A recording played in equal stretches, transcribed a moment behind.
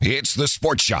It's the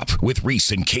Sports Shop with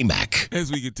Reese and Kmac.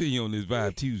 As we continue on this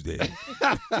Vibe Tuesday,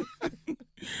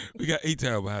 we got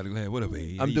A-Town behind the glass. What up,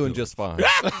 A? I'm doing just fine. He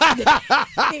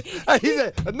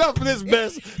said, enough of this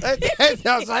mess. I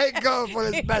ain't going for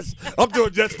this mess. I'm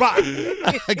doing just fine.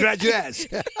 Glad you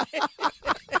asked. Y'all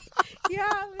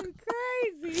are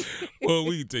crazy. Well,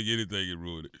 we can take anything and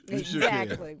ruin it.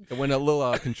 Exactly. It went a little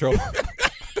out of control,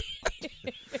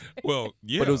 Well,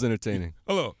 yeah. but it was entertaining.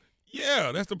 Hello.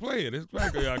 Yeah, that's the plan. It's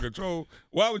exactly out of control.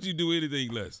 Why would you do anything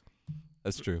less?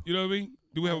 That's true. You know what I mean?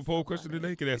 Do we have a poll question today?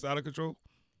 Because that's out of control?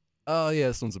 Oh, yeah,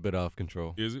 this one's a bit out of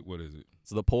control. Is it? What is it?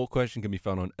 So the poll question can be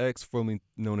found on X, formerly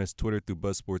known as Twitter, through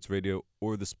Buzz Sports Radio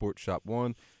or the Sports Shop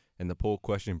 1. And the poll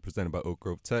question presented by Oak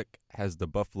Grove Tech: has the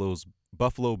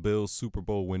Buffalo Bills Super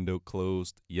Bowl window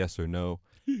closed, yes or no?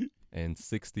 And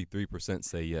 63%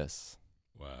 say yes.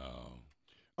 Wow.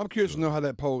 I'm curious to know how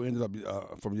that poll ended up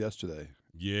from yesterday.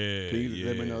 Yeah. Can you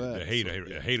let me know that? The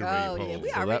hater Oh, poll. yeah, we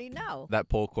So already know. That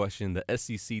poll question: the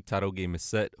SEC title game is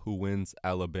set. Who wins,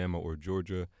 Alabama or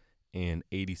Georgia? And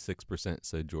 86%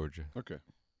 said Georgia. Okay.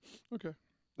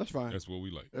 That's fine. That's what we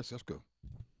like. That's good.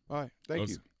 All right. Thank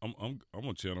you. I'm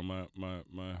gonna channel my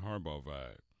hardball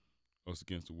vibe. Us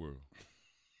against the world.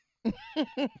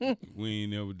 We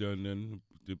ain't never done nothing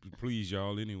to please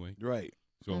y'all anyway. Right.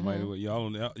 So might as well,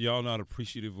 y'all not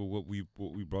appreciative of what we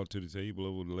brought to the table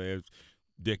over the last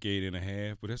decade and a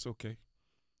half, but that's okay.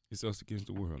 It's us against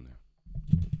the world now.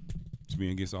 It's me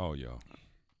against all y'all.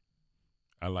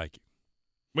 I like it.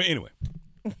 But anyway,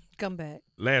 Come back.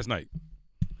 last night,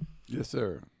 Yes,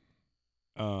 sir.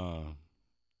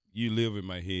 you live in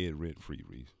my head rent free,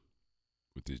 Reese,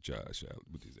 with this Josh Allen,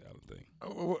 with this Allen thing.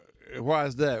 Why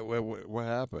is that? What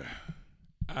happened?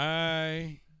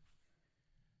 I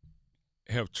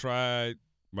have tried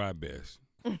my best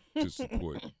to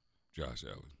support Josh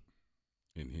Allen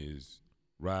in his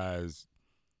rise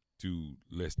to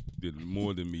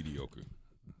more than mediocre,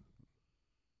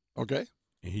 Okay.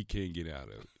 and he can't get out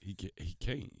of it. He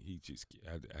can't. He just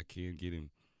I can't get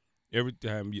him. Every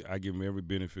time I give him every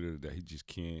benefit of the doubt, he just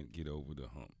can't get over the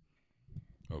hump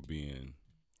of being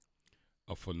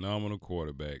a phenomenal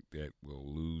quarterback that will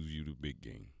lose you the big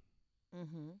game.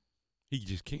 Mm-hmm. He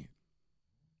just can't.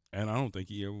 And I don't think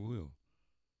he ever will.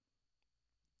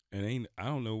 And I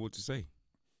don't know what to say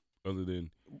other than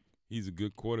he's a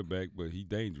good quarterback, but he's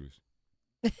dangerous.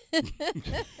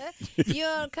 You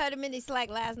don't cut him any slack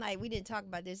last night. We didn't talk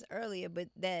about this earlier, but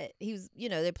that he was,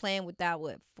 they're playing without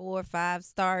 4 or 5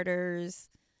 starters.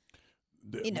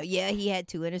 He had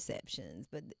 2 interceptions,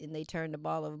 and they turned the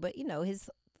ball over. But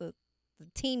the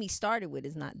team he started with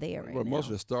is not there right now. Most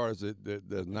of the stars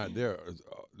that's not there,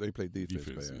 they play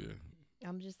defense, man. Yeah.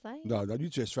 I'm just saying. No, you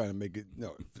just trying to make it.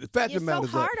 No, the fact You're of the matter so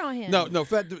is hard on him. No,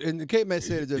 and Kmac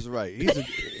said it just right.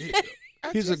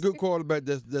 He's a good quarterback.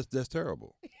 That's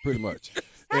terrible, pretty much.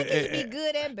 How can he be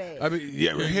good and bad? I mean,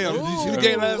 yeah, hell, did you see the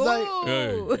game last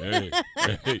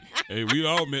night? Hey, we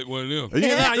all met one of them.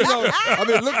 Yeah, I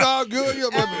mean, look all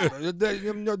good.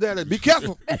 Daddy, be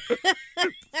careful.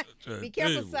 Be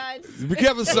careful, son. Be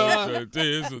careful, son.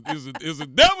 It's a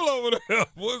devil over there.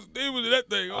 What's the name of that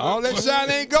thing? All that shine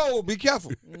ain't gold. Be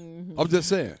careful. Mm-hmm. I'm just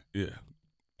saying. Yeah.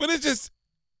 But it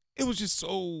was just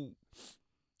so,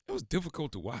 it was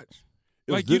difficult to watch.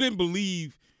 Like, you didn't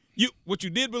believe, what you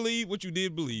did believe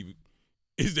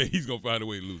is that he's going to find a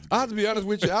way to lose. I have to be honest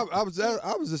with you. I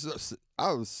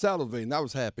was salivating. I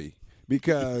was happy.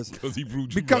 Because he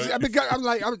proved you right. I'm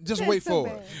like, just wait for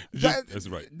it. That's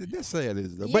right. That's sad,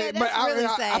 isn't it? Yeah, that's really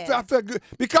sad. I felt good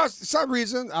because for some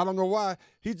reason, I don't know why,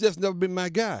 he's just never been my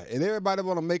guy, and everybody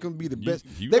want to make him be the best.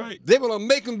 They want to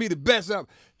make him be the best. And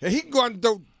he can go and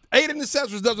throw 8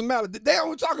 interceptions. Doesn't matter. They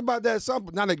don't talk about that.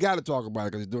 Now they got to talk about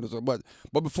it because he's doing it so much.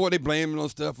 But before they blame him on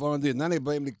stuff on this, now they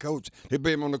blame the coach. They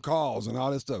blame him on the calls and all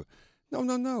that stuff.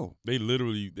 No. They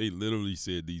literally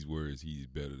said these words. He's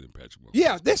better than Patrick Mahomes.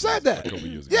 Yeah, they said that. A couple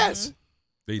years ago. Yes.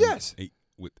 They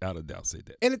without a doubt said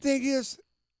that. And the thing is,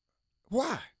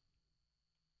 why?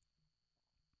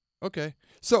 Okay,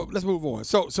 so let's move on.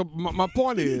 So my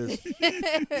point is,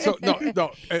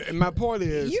 my point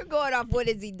is, you're going off what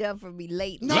has he done for me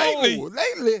lately? No,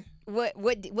 lately.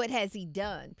 What has he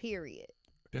done? Period.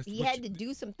 He had to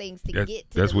do some things to get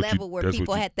to the level where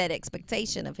people had that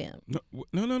expectation of him. No.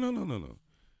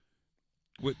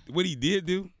 What he did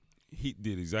do, he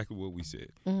did exactly what we said.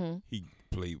 Mm-hmm. He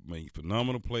made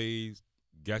phenomenal plays,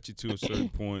 got you to a certain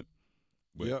point,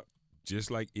 but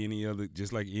just like any other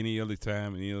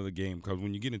time, any other game, because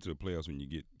when you get into the playoffs, when you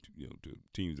get to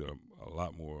teams that are a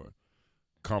lot more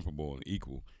comparable and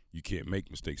equal, you can't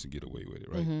make mistakes and get away with it,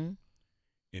 right? Mm-hmm.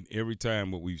 And every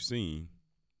time what we've seen,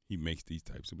 he makes these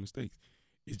types of mistakes.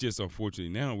 It's just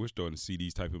unfortunately now we're starting to see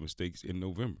these type of mistakes in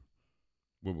November.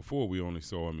 Well, before we only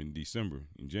saw them in December,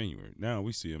 in January. Now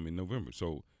we see them in November.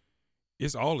 So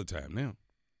it's all the time now.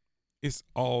 It's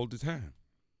all the time.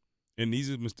 And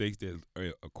these are mistakes that,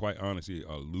 quite honestly,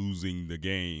 are losing the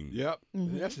game. Yep,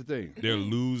 that's the thing. They're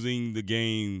losing the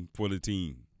game for the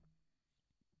team.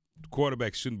 The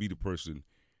quarterback shouldn't be the person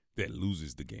that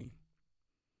loses the game.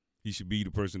 He should be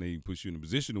the person that puts you in a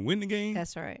position to win the game.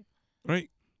 That's right. Right?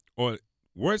 Or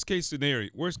worst case scenario,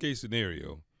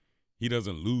 he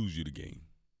doesn't lose you the game.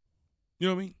 You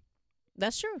know what I mean?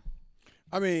 That's true.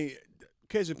 I mean,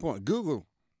 case in point, Google.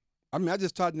 I mean, I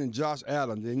just typed in Josh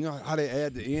Allen. You know how they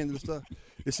add the end and stuff?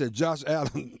 It said Josh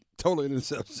Allen total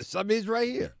interceptions. I mean, it's right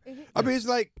here. I mean, it's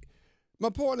like, my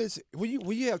point is, when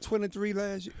you have 23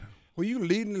 last year, were you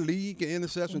leading the league in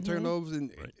interception turnovers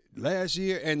last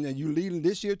year, and then you leading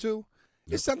this year too?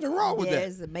 There's something wrong with that.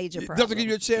 There's a major problem. It doesn't give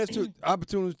you a chance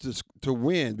opportunity to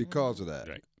win because of that.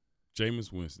 Right.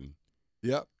 Jameis Winston.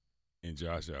 Yep. And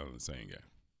Josh Allen, the same guy.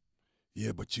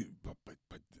 Yeah, but Jameis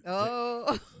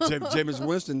Jameis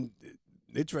Winston,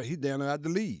 he's down there at the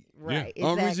lead. Right. Yeah.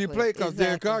 Only reason he played because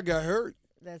Derek Carr got hurt.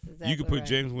 That's exactly You could put right.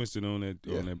 James Winston on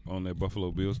that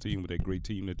Buffalo Bills team with that great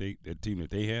team that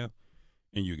they have,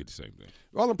 and you get the same thing.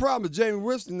 Well, the problem is Jameis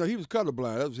Winston, he was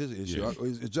colorblind. That was his issue. Yeah.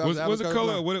 Is Josh Allen Was the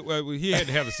color? colorblind? He had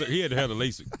to have the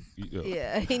LASIK.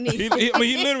 Yeah, he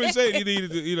literally said he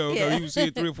needed to. He was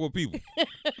seeing 3 or 4 people.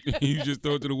 You just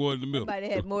throw it to the one in the middle. Somebody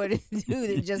had more to do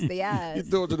than just the He eyes.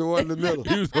 threw it to the one in the middle.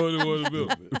 He was throwing the one in the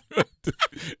middle.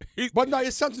 But no,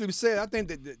 it's something to be said. I think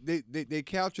that they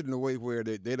captured in a way where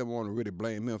they don't want to really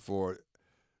blame him for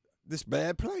this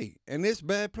bad play and this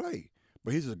bad play.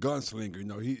 But he's a gunslinger.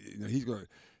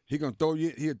 He's gonna throw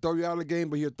you. He'll throw you out of the game,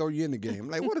 but he'll throw you in the game.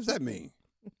 Like, what does that mean?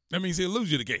 That means he'll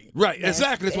lose you the game. Right.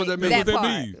 Exactly. That's what that means. That What that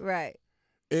part, means. right.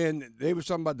 And they were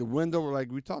talking about the window, like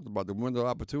we talked about, the window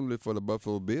opportunity for the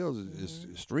Buffalo Bills is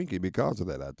shrinking because of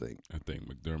that, I think. I think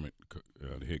McDermott,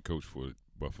 the head coach for the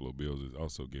Buffalo Bills, is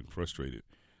also getting frustrated.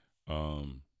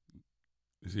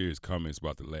 Let's hear his comments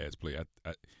about the last play.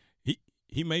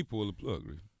 He may pull the plug,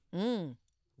 Reese.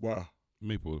 Wow. He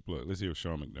may pull the plug. Let's hear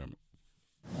Sean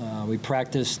McDermott. We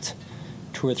practiced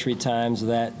 2 or 3 times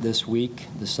that this week,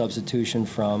 the substitution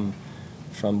from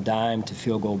dime to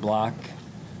field goal block.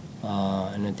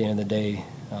 And at the end of the day,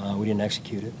 we didn't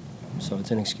execute it. So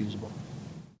it's inexcusable.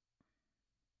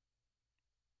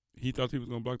 He thought he was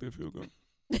going to block that field goal?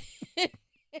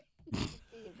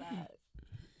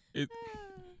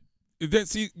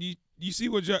 You see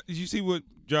what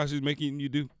Josh is making you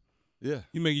do? Yeah.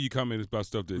 He's making you comment about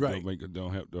stuff that Right.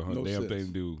 don't have the No damn sense. thing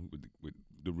to do with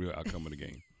the real outcome of the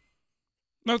game.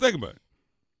 Now think about it.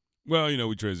 Well,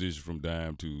 we transitioned from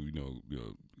dime to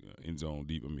end zone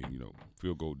deep.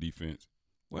 Field goal defense.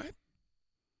 What?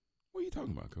 What are you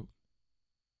talking about, Coach?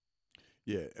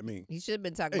 Yeah, I mean. You should have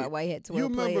been talking about why he had you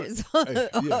 12 remember- players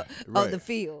yeah, on right. the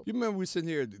field. You remember we sitting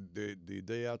here the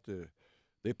day after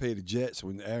they played the Jets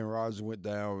when Aaron Rodgers went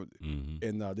down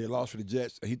and they lost for the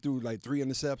Jets. He threw like 3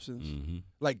 interceptions.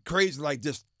 Like crazy, like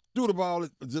just threw the ball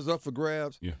just up for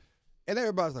grabs. Yeah. And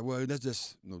everybody's like, well, that's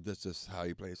just how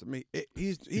he plays. I mean,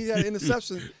 he had an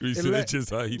interception. That's just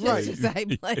how he Right. plays. That's just how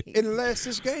he plays. In the last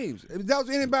 6 games. If that was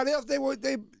anybody else,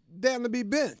 they down to be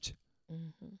benched.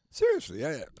 Seriously.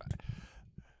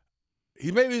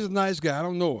 He maybe he's a nice guy. I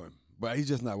don't know him. But he's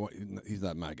just not he's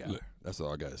not my guy. Look. That's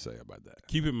all I got to say about that.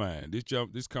 Keep in mind,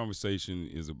 this conversation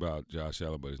is about Josh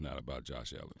Allen, but it's not about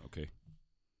Josh Allen, okay?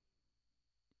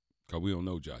 Because we don't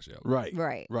know Josh Allen. Right.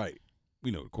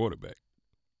 We know the quarterback,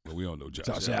 but we don't know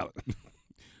Josh Allen. Allen.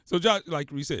 So Josh,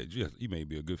 like we said, he may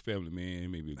be a good family man, he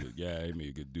may be a good guy, he may be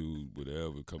a good dude,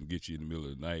 whatever, come get you in the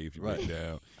middle of the night if you break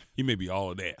down. He may be all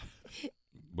of that.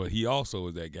 But he also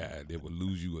is that guy that will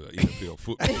lose you an NFL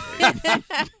football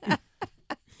game.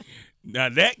 Now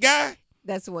that guy,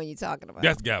 That's the one you're talking about.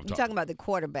 that's the guy I'm You're talking about the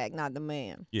quarterback, not the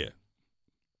man. Yeah.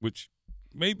 Which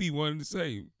may be one and the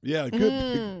same. Yeah,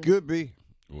 it could be.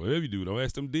 Whatever you do, don't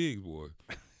ask them digs, boy.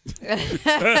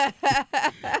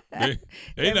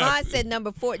 If Ron said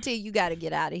number 14, you got to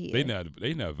get out of here. They not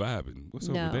vibing. What's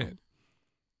up with that?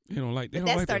 They don't like. But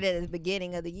that started at the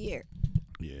beginning of the year.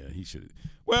 Yeah, he should.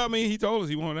 Well, I mean, he told us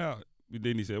he wanted out. But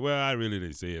then he said, "Well, I really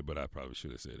didn't say it, but I probably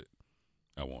should have said it.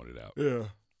 I wanted out." Yeah.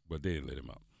 But they didn't let him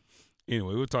out.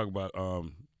 Anyway, we'll talk about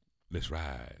let's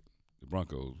ride the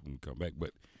Broncos when we come back.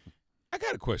 But I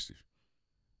got a question.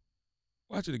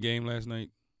 Watching the game last night,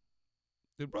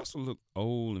 did Russell look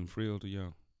old and frail to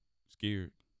y'all?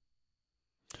 Scared?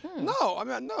 No, I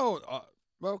mean, no.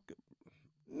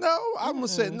 No, I'm gonna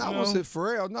say no. I'm gonna say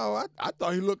Pharrell. No, I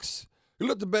thought he looked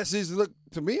the best he's looked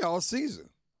to me all season.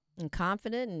 And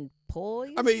confident and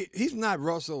poised. I mean, he's not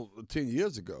Russell 10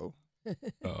 years ago.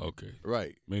 Oh, okay.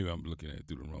 Right. Maybe I'm looking at it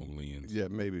through the wrong lens. Yeah,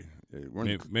 maybe.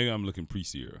 Maybe I'm looking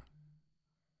pre-Sierra.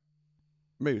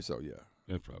 Maybe so, yeah.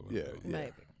 That's probably Yeah.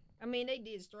 Maybe. I mean, they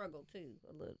did struggle too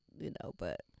a little,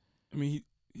 but. I mean,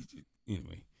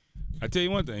 anyway. I tell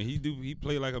you one thing, he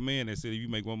played like a man that said if you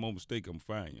make one more mistake, I'm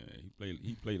fine.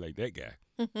 He played like that guy.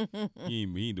 he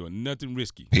ain't doing nothing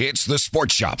risky. It's the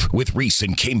Sports Shop with Reese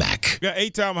and Kmac. Got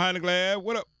A-Time behind the glass.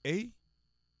 What up, A?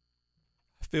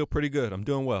 I feel pretty good. I'm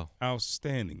doing well.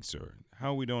 Outstanding, sir.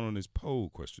 How are we doing on this poll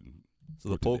question? So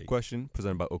the poll question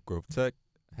presented by Oak Grove Tech: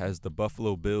 has the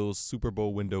Buffalo Bills Super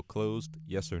Bowl window closed?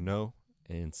 Yes or no?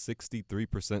 And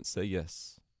 63% say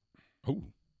yes. Oh,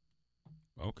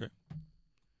 okay.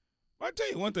 Well, I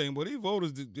tell you one thing, but these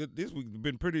voters this week have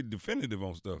been pretty definitive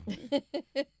on stuff.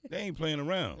 They ain't playing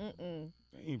around. They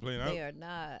ain't playing out. They are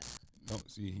not.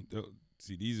 See,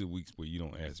 these are weeks where you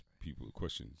don't ask people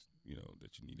questions,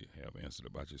 that you need to have answered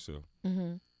about yourself.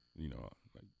 Mm-hmm.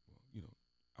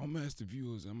 I'm gonna ask the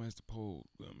viewers, I'm gonna ask the poll.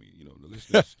 I mean, the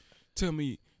listeners, tell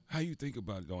me how you think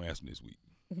about it. Don't ask them this week.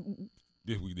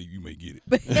 This week you may get it.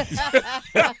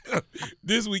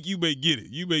 This week you may get it.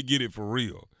 You may get it for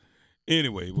real.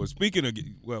 Anyway,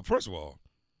 first of all,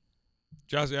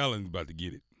 Josh Allen's about to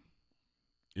get it.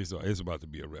 It's about to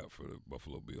be a wrap for the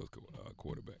Buffalo Bills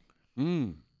quarterback.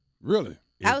 Really?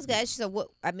 I was gonna ask you, so what?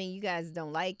 I mean, you guys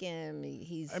don't like him.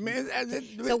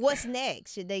 So what's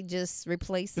next? Should they just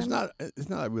replace him? It's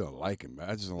not like we don't like him.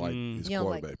 I just don't like his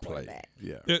quarterback play.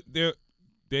 Yeah.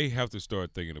 They have to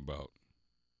start thinking about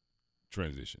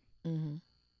transition. Mm-hmm.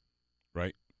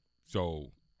 Right?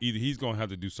 So either he's going to have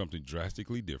to do something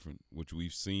drastically different, which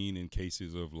we've seen in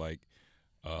cases of I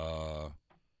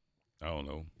don't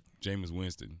know, Jameis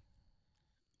Winston.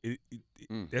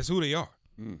 That's who they are.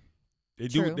 They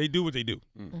do what they do.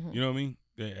 Mm-hmm. You know what I mean?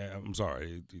 I'm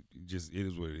sorry. It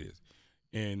is what it is.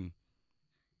 And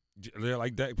they're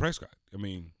like Dak Prescott. I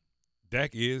mean,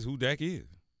 Dak is who Dak is.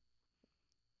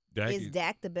 Is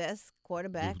Dak the best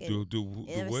quarterback in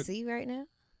NFC right now?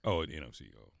 Oh, the NFC.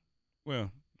 Oh.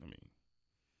 Well, I mean,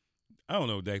 I don't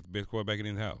know if Dak's the best quarterback in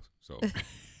his house. So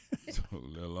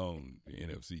let alone the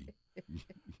NFC.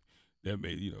 That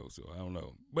made, so I don't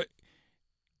know. But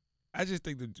I just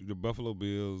think the Buffalo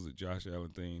Bills, the Josh Allen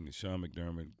thing, the Sean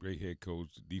McDermott, great head coach,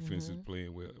 the defense is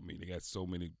playing well. I mean, they got so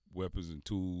many weapons and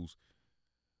tools.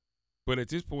 But at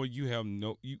this point,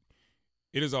 it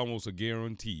is almost a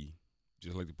guarantee,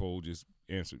 just like the poll just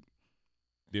answered,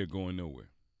 they're going nowhere.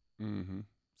 Mm-hmm.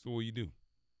 So what do?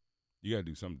 You got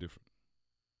to do something different.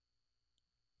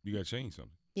 You got to change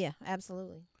something. Yeah,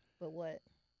 absolutely. But what?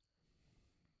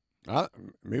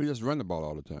 Maybe just run the ball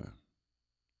all the time.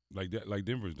 Like that, like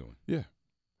Denver's doing. Yeah.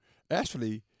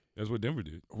 Actually, that's what Denver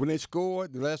did. When they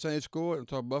scored, the last time they scored, I'm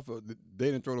talking Buffalo,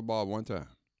 they didn't throw the ball one time.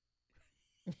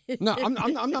 No, I'm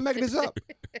not making this up.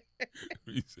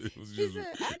 It was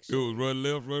run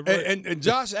left, run right. And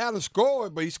Josh Allen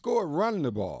scored, but he scored running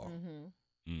the ball.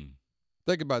 Mm-hmm.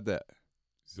 Think about that.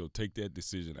 So take that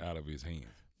decision out of his hands.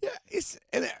 Yeah,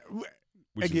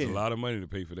 which is a lot of money to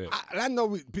pay for that. I know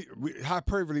we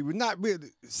hyperbole. We're not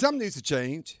really. Something needs to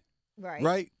change. Right.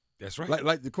 Right. That's right.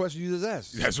 Like the question you just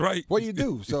asked. That's right. What do you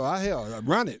do? So I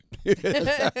run it. But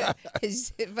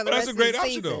that's a great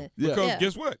option though, because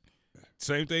guess what?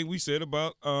 Same thing we said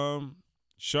about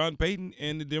Sean Payton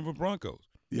and the Denver Broncos.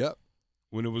 Yep.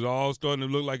 When it was all starting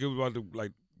to look like it was about to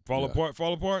fall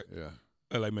apart. Yeah.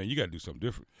 They're like, man, you got to do something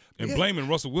different. And blaming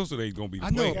Russell Wilson ain't going to be the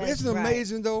I know. plan. Isn't it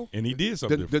amazing, though? And he did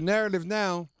something different. The narrative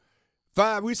now,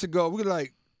 5 weeks ago, we were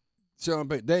like, Sean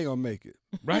Payton, they ain't going to make it.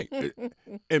 Right.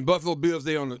 And Buffalo Bills,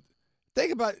 they on the –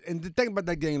 think about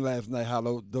that game last night,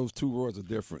 how those two words are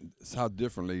different. It's how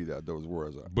differently those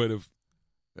words are. But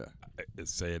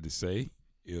it's sad to say,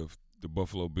 if the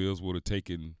Buffalo Bills would have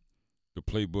taken the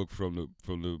playbook from the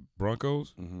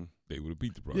Broncos, they would have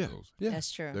beat the Broncos. Yeah,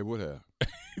 that's true. They would have.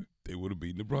 They would have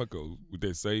beaten the Broncos with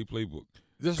that same playbook.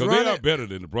 Because they are better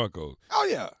than the Broncos. Oh,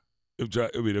 yeah.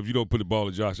 If you don't put the ball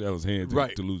in Josh Allen's hands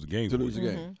to lose the game. To lose the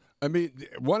game. I mean,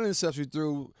 one interception he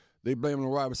threw, they blame him on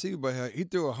the wide receiver, but he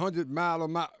threw a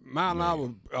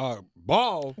 100-mile-an-hour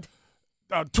ball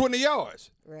 20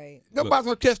 yards. Right. Nobody's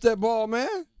going to catch that ball,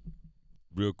 man.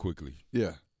 Real quickly.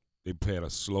 Yeah. They had a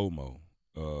slow-mo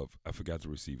of, I forgot the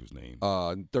receiver's name.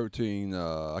 13,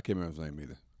 I can't remember his name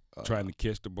either. Trying to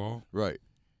catch the ball. Right.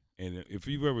 And if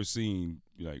you've ever seen,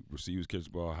 receivers catch the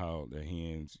ball, how their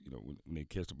hands, when they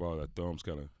catch the ball, their thumbs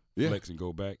kind of flex and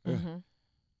go back. Mm-hmm.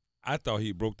 I thought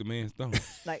he broke the man's thumb.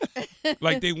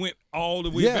 like they went all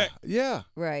the way back. Yeah.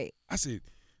 Right. I said,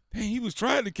 dang, he was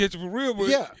trying to catch it for real, but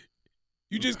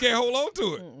you just can't hold on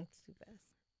to it. It's too fast.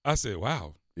 I said,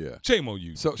 wow. Yeah. Shame on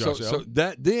you, Josh Allen. So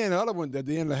that then the other one at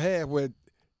the end of the half where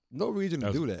no reason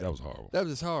to do that. That was horrible. That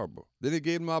was just horrible. Then they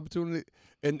gave them an opportunity.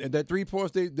 And that 3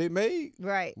 points they made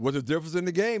was a difference in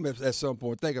the game at some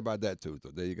point. Think about that, too. So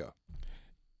there you go.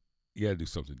 You got to do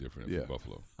something different for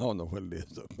Buffalo. I don't know what it is,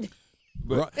 though.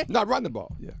 But not run the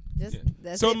ball. Yeah.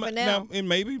 That's it for now. And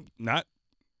maybe not.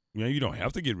 You don't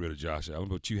have to get rid of Josh Allen,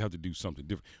 but you have to do something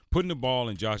different. Putting the ball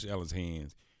in Josh Allen's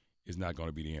hands is not going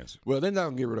to be the answer. Well, they're not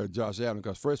going to get rid of Josh Allen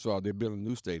because, first of all, they're building a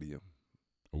new stadium.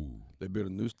 Ooh. They built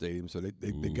a new stadium, so they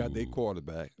got their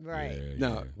quarterback. Right.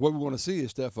 Now, what we want to see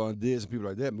is Stephon Diggs and people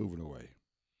like that moving away.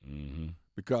 Mm-hmm.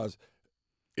 Because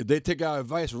if they take our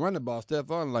advice and run the ball,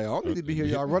 Stephon like, I don't need to be here,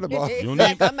 y'all run the ball. You don't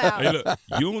need, I'm out. Hey, look,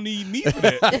 you don't need me for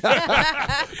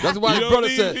that. That's why his brother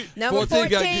said, Number 14,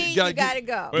 you got to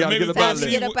go. Get up out of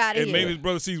Get up out of here. And maybe his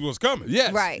brother sees what's coming.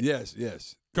 Yes. Right. Yes.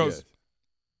 Because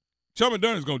Sean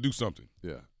McDermott is going to do something.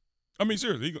 Yeah. I mean,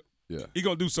 seriously, he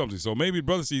going to do something. So maybe his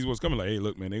brother sees what's coming. Like, hey,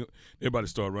 look, man, they about to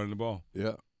start running the ball.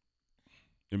 Yeah.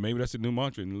 And maybe that's the new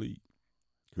mantra in the league.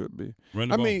 Could be. Run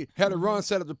the ball. I mean, had a run,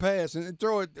 set up the pass, and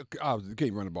throw it. Obviously, you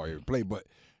can't run the ball every play, but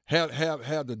have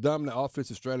the dominant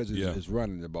offensive strategy is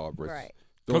running the ball. Right.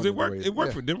 Because it worked. It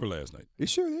worked for Denver last night. It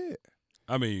sure did.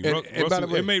 I mean, and by the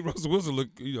way, it made Russell Wilson look,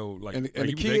 like and he the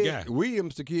was kid, that guy.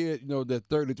 Williams, the kid, that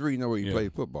 33, know where he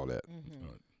played football at. Mm-hmm.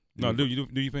 No, do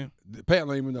you, Pam? Pam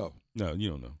don't even know. No, you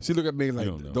don't know. See, look at me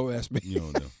like, don't ask me. You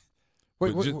don't know.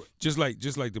 wait, just like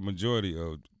the majority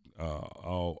of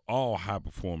all high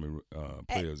performing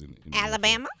players in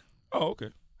Alabama. Oh, okay.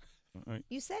 All right.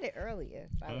 You said it earlier,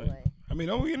 by the way. I mean,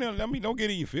 don't get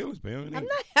in your feelings, Pam. I'm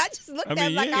not. I just looked at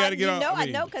him like I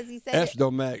know because he said it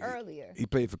Kmac earlier. He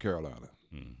played for Carolina.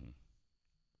 Mm-hmm.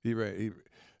 He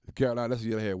Carolina. That's the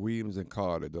year they had Williams and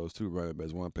Carter. Those two running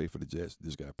backs. One played for the Jets.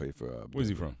 This guy played for. Where's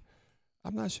he from?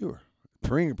 I'm not sure.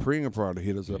 Pringle probably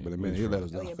hit us up in a minute. He'll let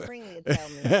us know. Oh, yeah, Pringle will tell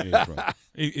me.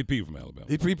 He from Alabama.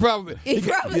 He probably.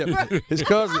 Yeah, his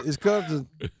cousins.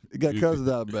 He got cousins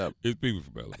out of Alabama. His people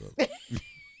from Alabama.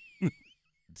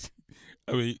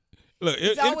 I mean, look.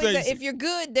 It's always if you're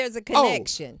good, there's a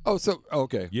connection. So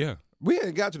okay. Yeah. We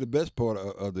hadn't got to the best part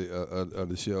of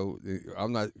the show.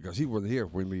 I'm not because he wasn't here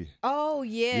when we. Oh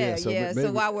yeah.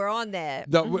 So while we're on that,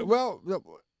 no, we well,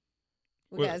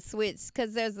 gotta switch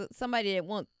because there's somebody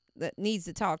that needs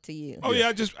to talk to you. Oh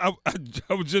yeah,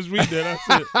 I was just reading that.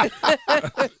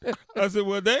 I said,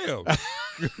 well, damn.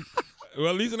 Well,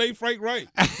 at least it ain't Frank Wright.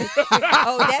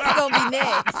 Oh, that's gonna be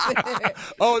next.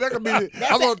 Oh, that could be.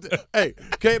 Hey,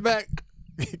 Kmac,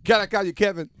 can I call you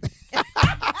Kevin?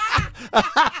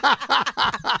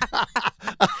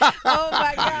 Oh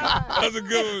my God. That's a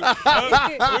good one.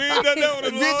 We ain't done that one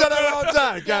in a long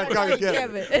time. Can I call you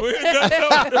Kevin? We ain't done that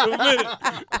one in a minute.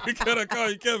 Can I call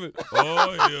you Kevin?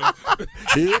 Oh yeah.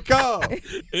 Here it comes.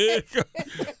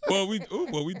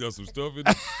 Well, we done some stuff.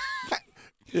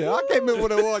 Yeah, I can't remember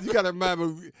what it was. You got to remind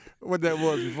me what that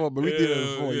was before, but we did it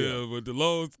before. Yeah, but the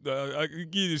long, I can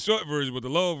give you the short version, but the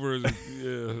long version,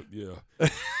 yeah.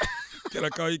 Can I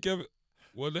call you Kevin?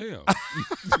 Well, damn.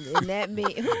 And that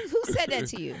mean who said that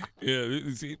to you?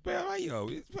 Yeah, see, Pam,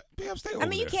 Pam, stay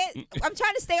over you there. can't. I'm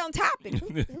trying to stay on topic.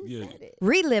 Who said it?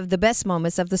 Relive the best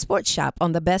moments of the Sports Shop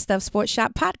on the Best of Sports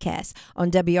Shop podcast on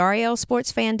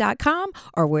WRLSportsFan.com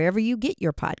or wherever you get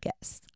your podcasts.